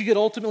that's what you get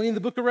ultimately in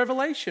the book of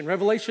Revelation.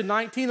 Revelation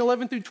 19,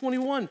 11 through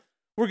 21.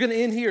 We're going to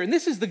end here. And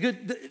this is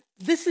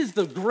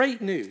the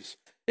great news.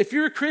 If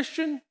you're a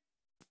Christian,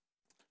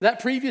 that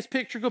previous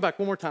picture, go back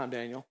one more time,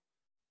 Daniel.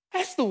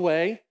 That's the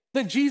way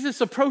that Jesus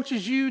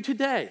approaches you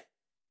today.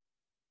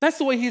 That's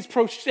the way he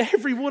approached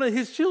every one of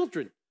his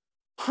children.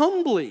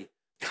 Humbly,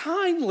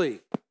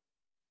 kindly.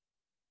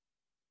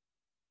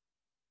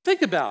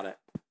 Think about it.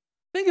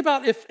 Think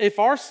about if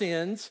our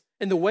sins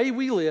and the way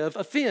we live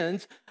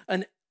offends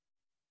an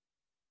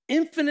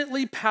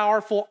infinitely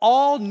powerful,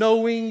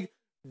 all-knowing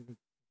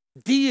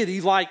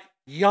deity like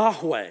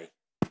Yahweh.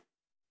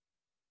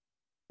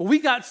 Well, we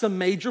got some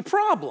major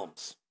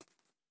problems,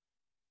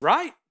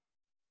 right?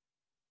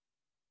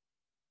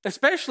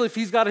 Especially if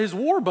he's got his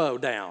war bow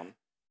down.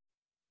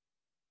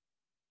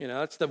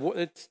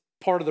 It's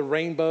part of the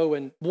rainbow,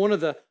 and one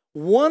of the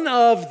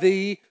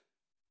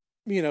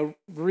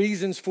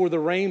reasons for the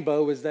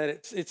rainbow is that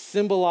it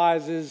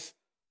symbolizes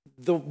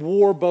the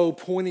war bow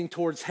pointing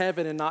towards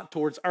heaven and not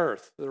towards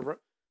earth. The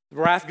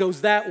wrath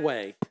goes that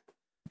way.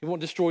 He won't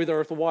destroy the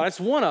earth with water. That's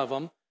one of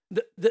them.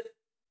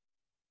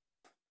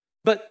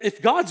 But if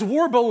God's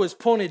war bow is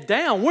pointed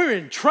down, we're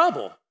in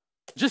trouble.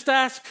 Just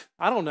ask,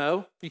 I don't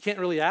know, you can't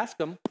really ask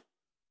them,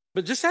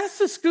 but just ask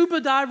the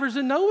scuba divers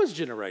in Noah's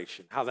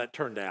generation how that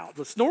turned out.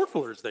 The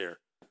snorkelers there.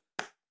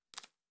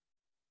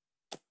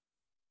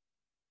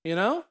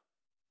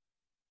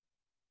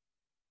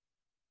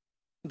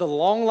 The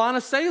long line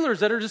of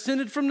sailors that are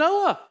descended from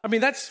Noah. I mean,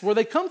 that's where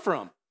they come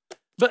from.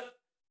 But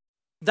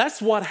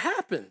that's what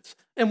happens.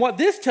 And what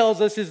this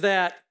tells us is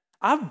that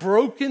I've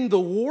broken the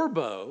war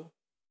bow.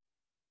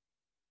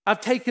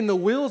 I've taken the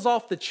wheels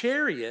off the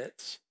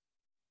chariots.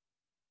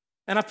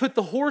 And I put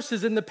the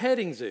horses in the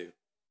petting zoo.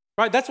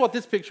 Right? That's what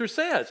this picture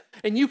says.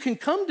 And you can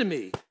come to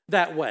me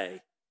that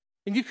way.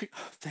 And you can,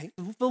 thank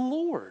the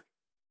Lord.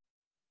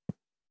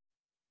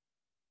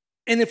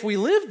 And if we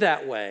live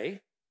that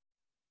way,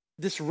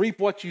 this reap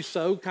what you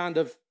sow kind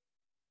of,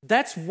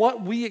 that's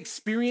what we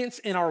experience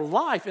in our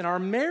life, in our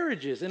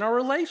marriages, in our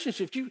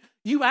relationships.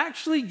 You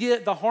actually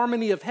get the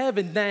harmony of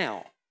heaven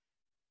now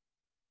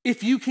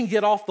if you can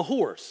get off the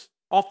horse,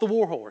 off the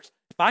war horse.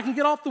 If I can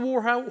get off the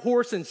war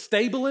horse and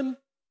stable him,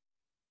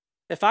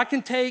 if I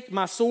can take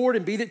my sword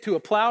and beat it to a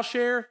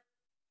plowshare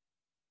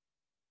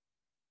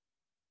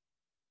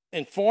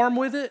and farm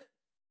with it,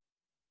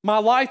 my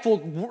life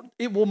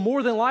will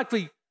more than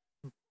likely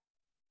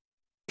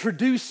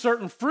produce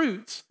certain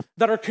fruits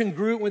that are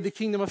congruent with the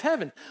kingdom of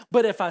heaven.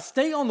 But if I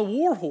stay on the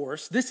war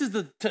horse, this is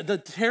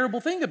the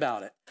terrible thing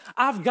about it.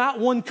 I've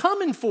got one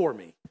coming for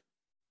me.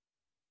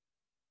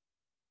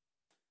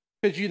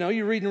 Because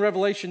you read in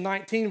Revelation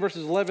 19,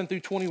 verses 11 through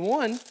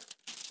 21,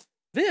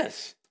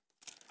 this.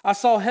 I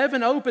saw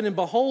heaven open, and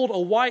behold, a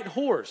white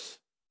horse.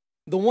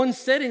 The one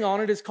sitting on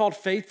it is called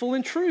Faithful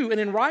and True, and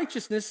in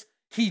righteousness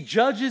he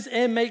judges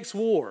and makes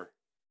war.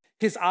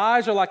 His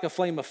eyes are like a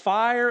flame of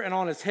fire, and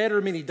on his head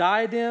are many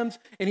diadems,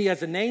 and he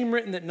has a name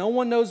written that no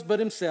one knows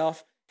but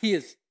himself. He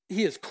is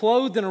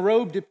clothed in a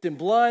robe dipped in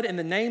blood, and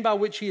the name by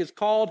which he is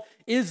called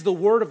is the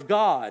Word of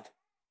God.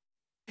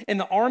 And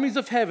the armies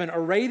of heaven,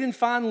 arrayed in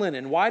fine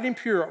linen, white and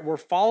pure, were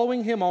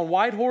following him on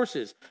white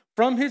horses.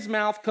 From his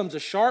mouth comes a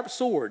sharp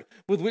sword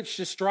with which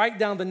to strike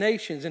down the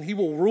nations, and he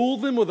will rule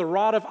them with a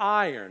rod of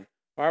iron.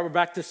 All right, we're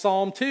back to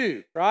Psalm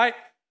 2, right?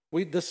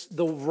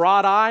 The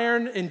wrought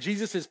iron in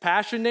Jesus'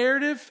 passion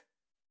narrative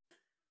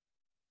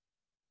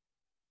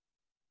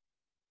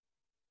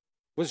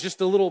was just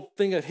a little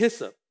thing of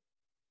hyssop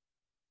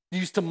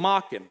used to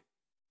mock him.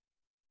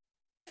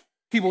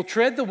 He will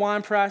tread the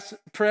winepress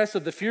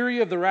of the fury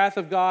of the wrath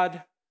of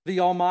God the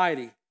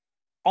Almighty.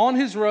 On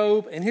his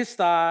robe and his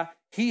thigh,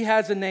 he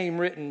has a name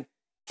written,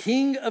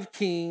 King of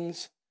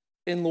Kings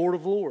and Lord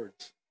of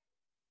Lords.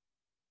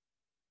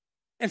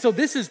 And so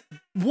this is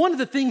one of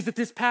the things that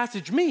this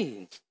passage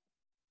means,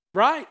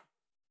 right?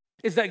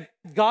 Is that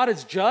God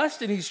is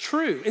just and he's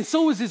true, and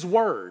so is his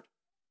word.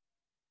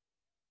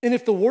 And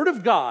if the word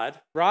of God,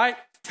 right,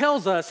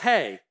 tells us,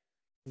 hey,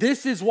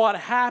 this is what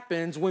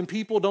happens when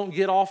people don't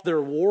get off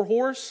their war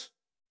horse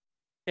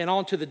and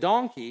onto the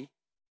donkey,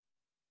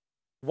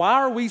 why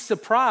are we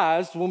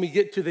surprised when we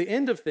get to the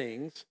end of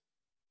things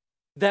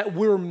that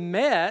we're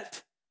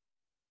met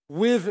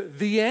with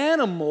the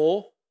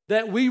animal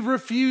that we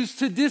refuse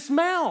to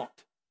dismount?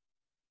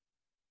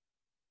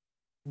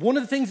 One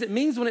of the things it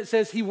means when it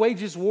says he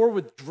wages war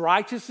with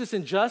righteousness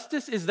and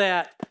justice is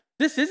that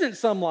this isn't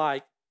some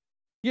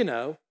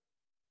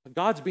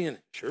God's being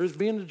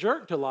a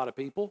jerk to a lot of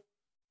people,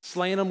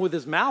 slaying them with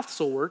his mouth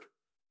sword.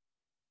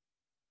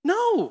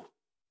 No.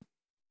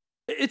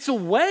 It's a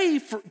way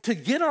to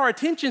get our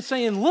attention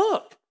saying,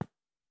 look,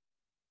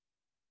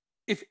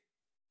 if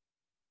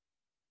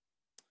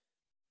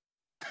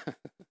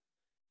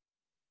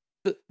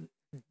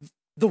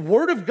the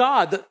word of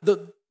God,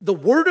 the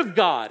word of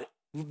God,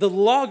 the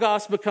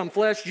Logos become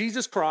flesh,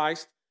 Jesus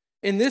Christ,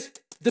 in this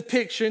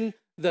depiction,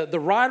 the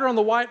rider on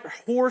the white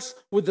horse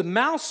with the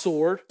mouth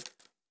sword,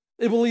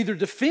 it will either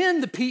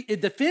defends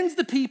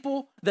the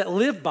people that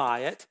live by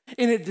it,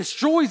 and it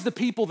destroys the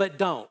people that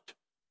don't.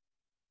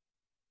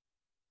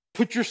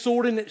 Put your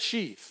sword in its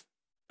sheath.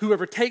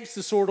 Whoever takes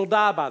the sword will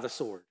die by the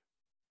sword.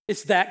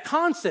 It's that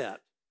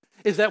concept.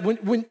 Is that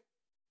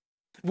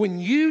when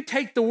you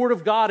take the word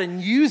of God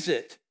and use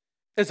it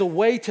as a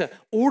way to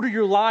order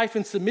your life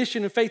in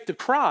submission and faith to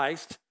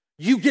Christ,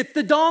 you get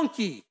the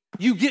donkey.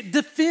 You get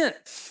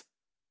defense.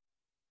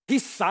 He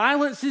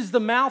silences the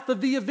mouth of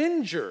the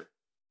avenger.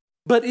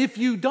 But if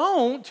you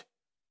don't,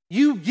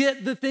 you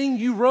get the thing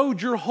you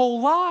rode your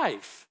whole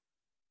life,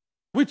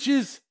 which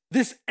is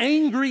this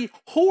angry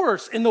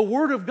horse, and the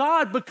word of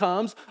God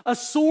becomes a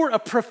sword, a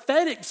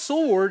prophetic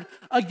sword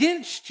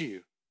against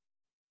you.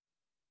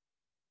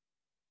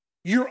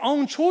 Your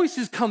own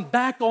choices come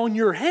back on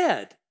your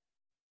head.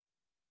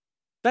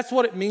 That's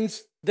what it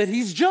means that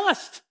he's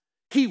just.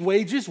 He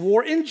wages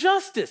war in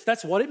justice.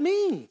 That's what it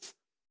means.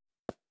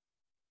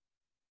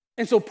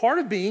 And so part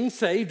of being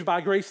saved by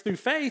grace through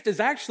faith is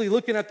actually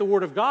looking at the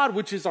word of God,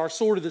 which is our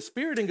sword of the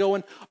Spirit, and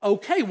going,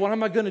 okay, what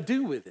am I going to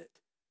do with it?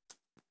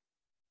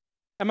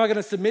 Am I going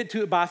to submit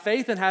to it by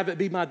faith and have it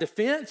be my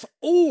defense?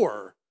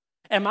 Or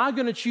am I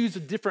going to choose a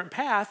different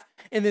path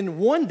and then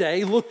one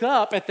day look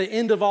up at the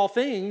end of all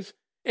things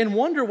and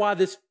wonder why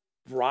this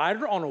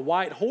rider on a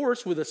white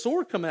horse with a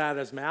sword coming out of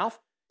his mouth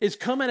is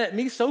coming at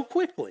me so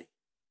quickly?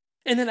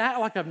 And then act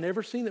like I've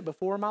never seen it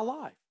before in my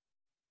life.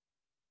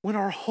 When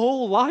our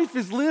whole life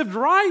is lived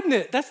riding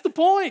it. That's the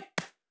point.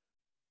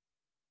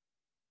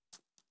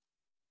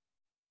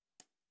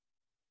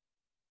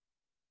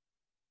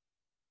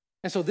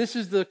 And so this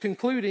is the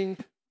concluding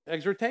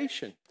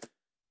exhortation.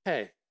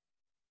 Hey,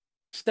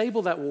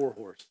 stable that war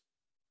horse.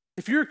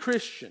 If you're a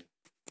Christian,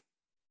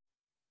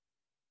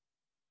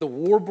 the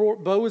war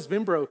bow has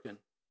been broken.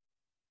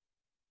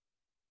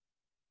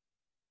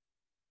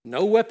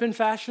 No weapon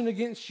fashioned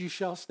against you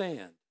shall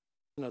stand.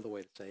 Another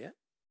way to say it.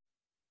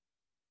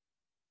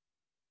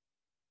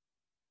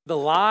 The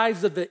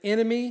lies of the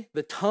enemy,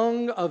 the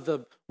tongue of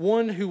the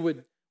one who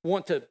would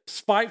want to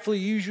spitefully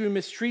use you and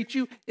mistreat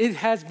you, it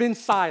has been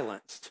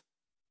silenced.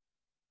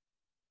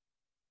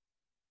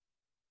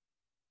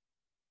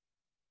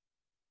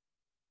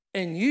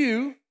 And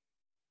you,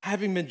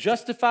 having been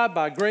justified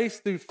by grace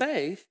through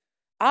faith,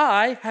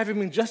 I, having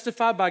been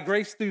justified by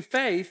grace through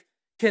faith,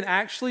 can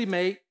actually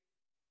make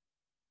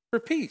for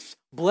peace.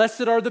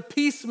 Blessed are the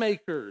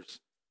peacemakers,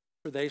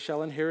 for they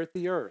shall inherit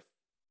the earth.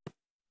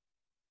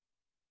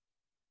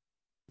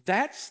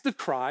 That's the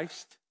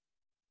Christ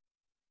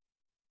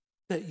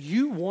that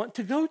you want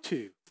to go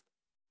to.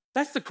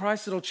 That's the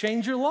Christ that'll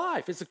change your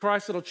life. It's the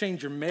Christ that'll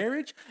change your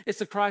marriage. It's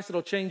the Christ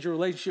that'll change your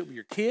relationship with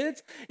your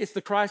kids. It's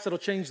the Christ that'll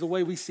change the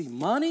way we see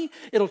money.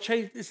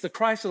 It's the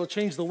Christ that'll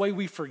change the way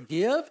we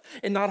forgive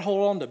and not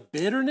hold on to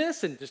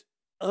bitterness and just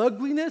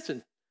ugliness.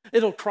 And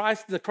the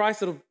Christ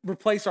that'll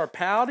replace our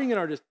pouting and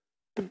our just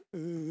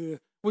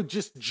with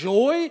just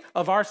joy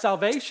of our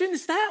salvation.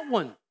 It's that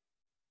one.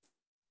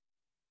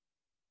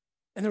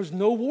 And there's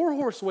no war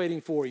horse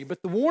waiting for you.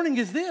 But the warning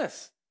is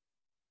this.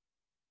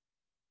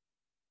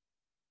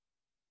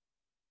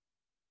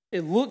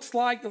 It looks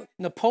like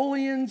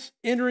Napoleon's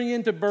entering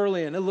into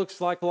Berlin. It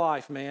looks like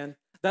life, man.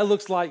 That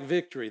looks like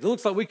victory. It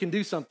looks like we can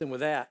do something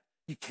with that.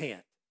 You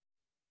can't.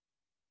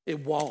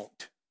 It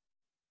won't.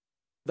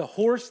 The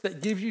horse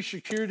that gives you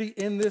security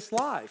in this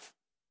life,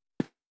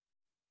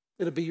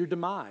 it'll be your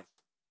demise.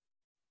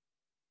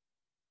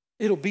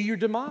 It'll be your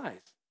demise.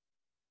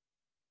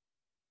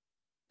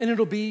 And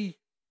it'll be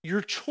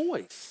your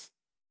choice.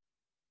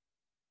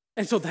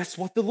 And so that's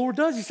what the Lord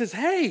does. He says,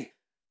 hey,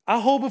 I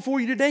hold before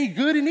you today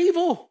good and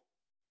evil.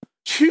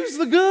 Choose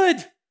the good.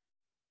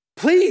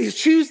 Please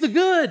choose the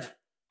good.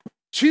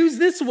 Choose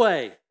this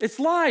way. It's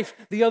life.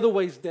 The other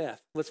way is death.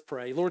 Let's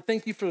pray. Lord,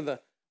 thank you for the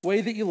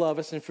way that you love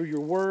us and for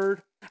your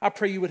word. I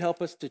pray you would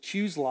help us to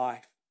choose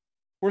life.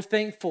 We're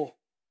thankful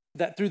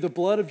that through the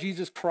blood of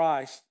Jesus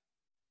Christ,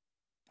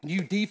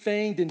 you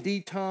defanged and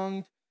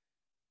detongued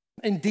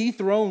and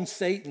dethroned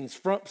Satan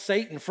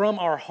from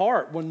our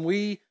heart when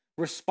we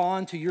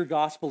respond to your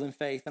gospel in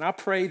faith. And I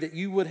pray that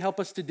you would help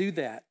us to do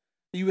that.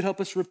 You would help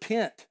us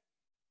repent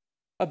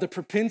of the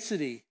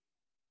propensity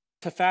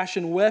to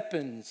fashion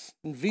weapons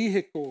and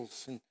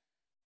vehicles and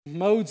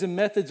modes and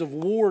methods of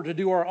war to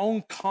do our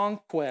own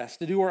conquest,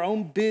 to do our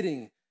own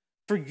bidding.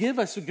 Forgive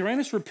us, grant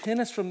us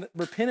repentance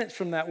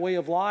from that way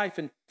of life,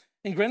 and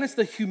grant us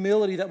the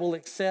humility that will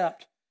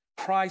accept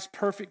Christ's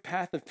perfect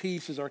path of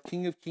peace as our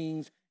King of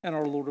Kings and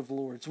our Lord of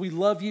Lords. We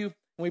love you,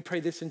 and we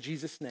pray this in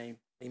Jesus' name.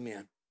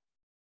 Amen.